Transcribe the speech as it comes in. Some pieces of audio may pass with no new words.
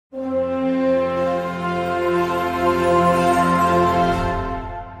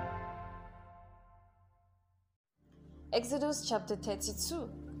Exodus chapter 32.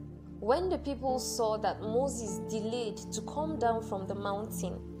 When the people saw that Moses delayed to come down from the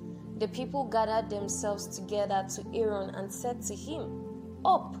mountain, the people gathered themselves together to Aaron and said to him,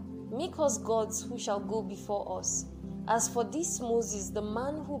 "Up, make us gods who shall go before us. As for this Moses, the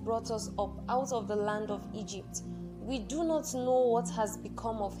man who brought us up out of the land of Egypt, we do not know what has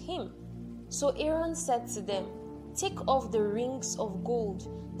become of him." So Aaron said to them, "Take off the rings of gold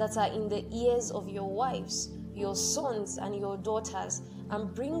that are in the ears of your wives, your sons, and your daughters,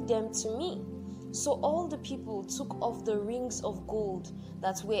 and bring them to me." So all the people took off the rings of gold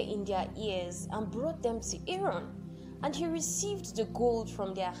that were in their ears and brought them to Aaron. And he received the gold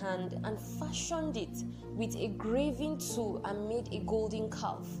from their hand and fashioned it with a graving tool and made a golden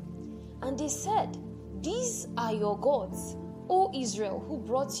calf. And they said, "These are your gods, O Israel, who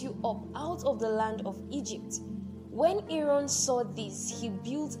brought you up out of the land of Egypt." When Aaron saw this, he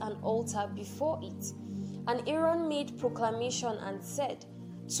built an altar before it. And Aaron made proclamation and said,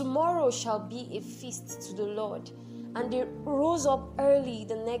 "Tomorrow shall be a feast to the Lord." And they rose up early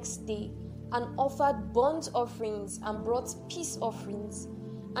the next day and offered burnt offerings and brought peace offerings.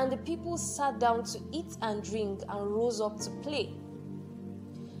 And the people sat down to eat and drink and rose up to play.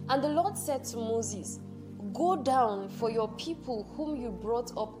 And the Lord said to Moses, "Go down, for your people whom you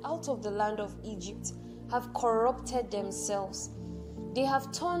brought up out of the land of Egypt have corrupted themselves. They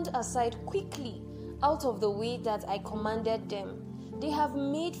have turned aside quickly out of the way that I commanded them. They have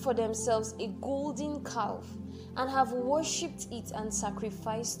made for themselves a golden calf and have worshipped it and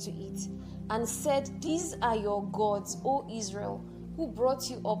sacrificed to it, and said, 'These are your gods, O Israel, who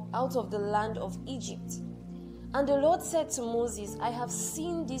brought you up out of the land of Egypt.' And the Lord said to Moses, 'I have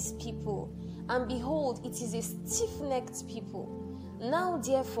seen these people, and behold, it is a stiff-necked people. Now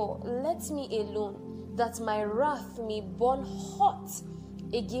therefore let me alone, that my wrath may burn hot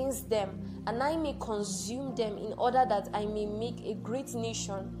against them, and I may consume them, in order that I may make a great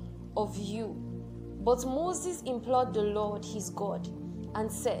nation of you.' But Moses implored the Lord his God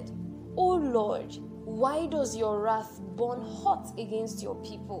and said, 'O Lord, why does your wrath burn hot against your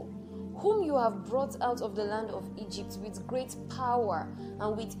people, whom you have brought out of the land of Egypt with great power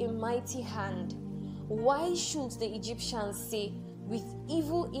and with a mighty hand? Why should the Egyptians say, with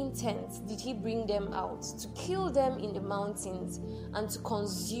evil intent did he bring them out, to kill them in the mountains and to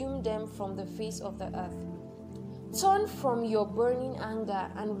consume them from the face of the earth? Turn from your burning anger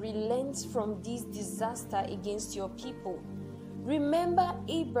and relent from this disaster against your people. Remember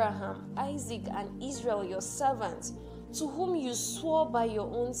Abraham, Isaac, and Israel your servants, to whom you swore by your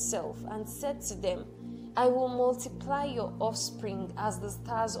own self and said to them, I will multiply your offspring as the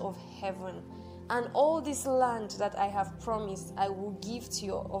stars of heaven, and all this land that I have promised I will give to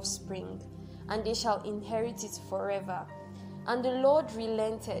your offspring, and they shall inherit it forever. And the Lord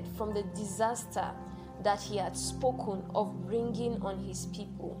relented from the disaster that he had spoken of bringing on his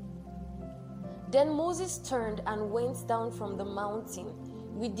people. Then Moses turned and went down from the mountain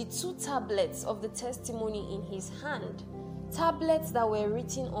with the 2 tablets of the testimony in his hand, tablets that were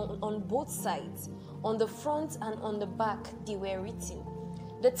written on both sides, on the front and on the back they were written.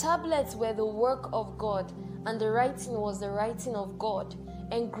 The tablets were the work of God, and the writing was the writing of God,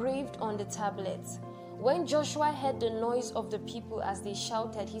 engraved on the tablets. When Joshua heard the noise of the people as they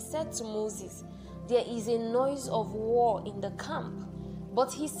shouted, he said to Moses, "There is a noise of war in the camp."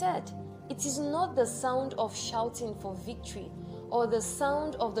 But he said, "It is not the sound of shouting for victory, or the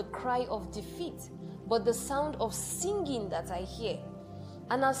sound of the cry of defeat, but the sound of singing that I hear."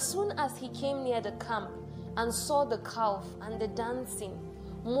 And as soon as he came near the camp and saw the calf and the dancing,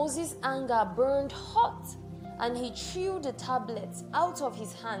 Moses' anger burned hot, and he threw the tablets out of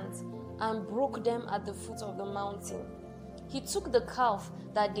his hands and broke them at the foot of the mountain. He took the calf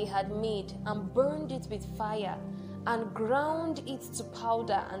that they had made and burned it with fire, and ground it to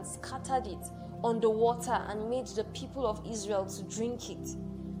powder and scattered it on the water and made the people of Israel to drink it.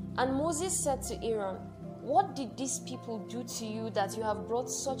 And Moses said to Aaron, "What did these people do to you that you have brought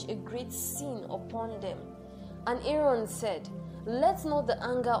such a great sin upon them?" And Aaron said, "Let not the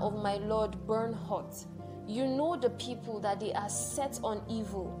anger of my Lord burn hot. You know the people, that they are set on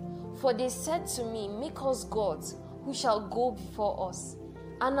evil. For they said to me, 'Make us gods who shall go before us.'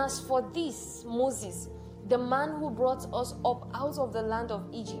 And as for this Moses, the man who brought us up out of the land of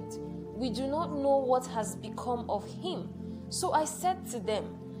Egypt, we do not know what has become of him. So I said to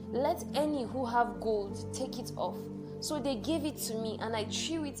them, 'Let any who have gold take it off.' So they gave it to me, and I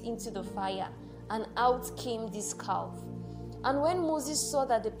threw it into the fire, and out came this calf." And when Moses saw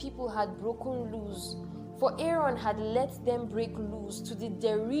that the people had broken loose, for Aaron had let them break loose to the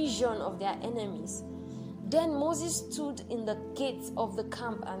derision of their enemies, then Moses stood in the gates of the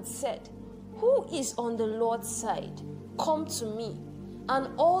camp and said, "Who is on the Lord's side? come to me." And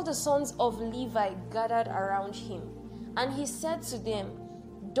all the sons of Levi gathered around him. And he said to them,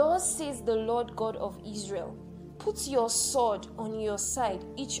 "Thus says the Lord God of Israel, put your sword on your side,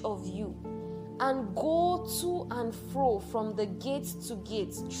 each of you, and go to and fro from the gate to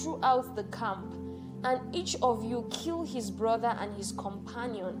gate throughout the camp, and each of you kill his brother and his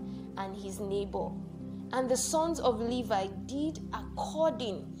companion and his neighbor." And the sons of Levi did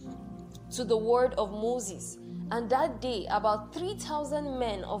according to the word of Moses. And that day about 3,000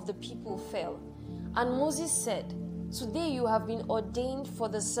 men of the people fell. And Moses said, "Today you have been ordained for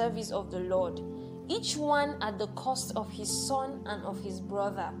the service of the Lord, each one at the cost of his son and of his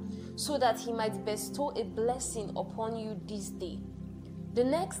brother, so that he might bestow a blessing upon you this day." The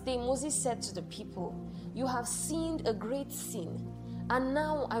next day Moses said to the people, "You have sinned a great sin, and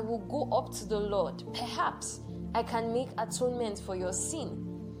now I will go up to the Lord. Perhaps I can make atonement for your sin."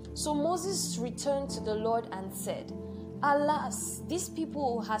 So Moses returned to the Lord and said, "Alas, these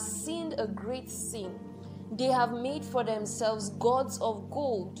people have sinned a great sin. They have made for themselves gods of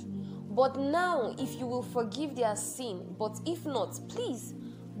gold. But now, if you will forgive their sin, but if not, please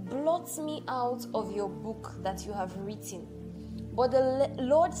blot me out of your book that you have written." But the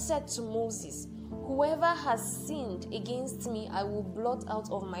Lord said to Moses, "Whoever has sinned against me, I will blot out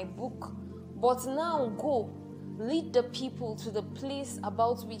of my book. But now go, lead the people to the place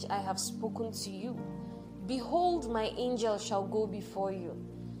about which I have spoken to you. Behold, my angel shall go before you.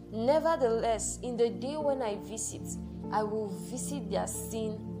 Nevertheless, in the day when I visit, I will visit their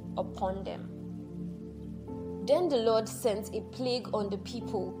sin upon them." Then the Lord sent a plague on the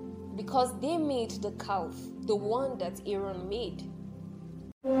people because they made the calf, the one that Aaron made.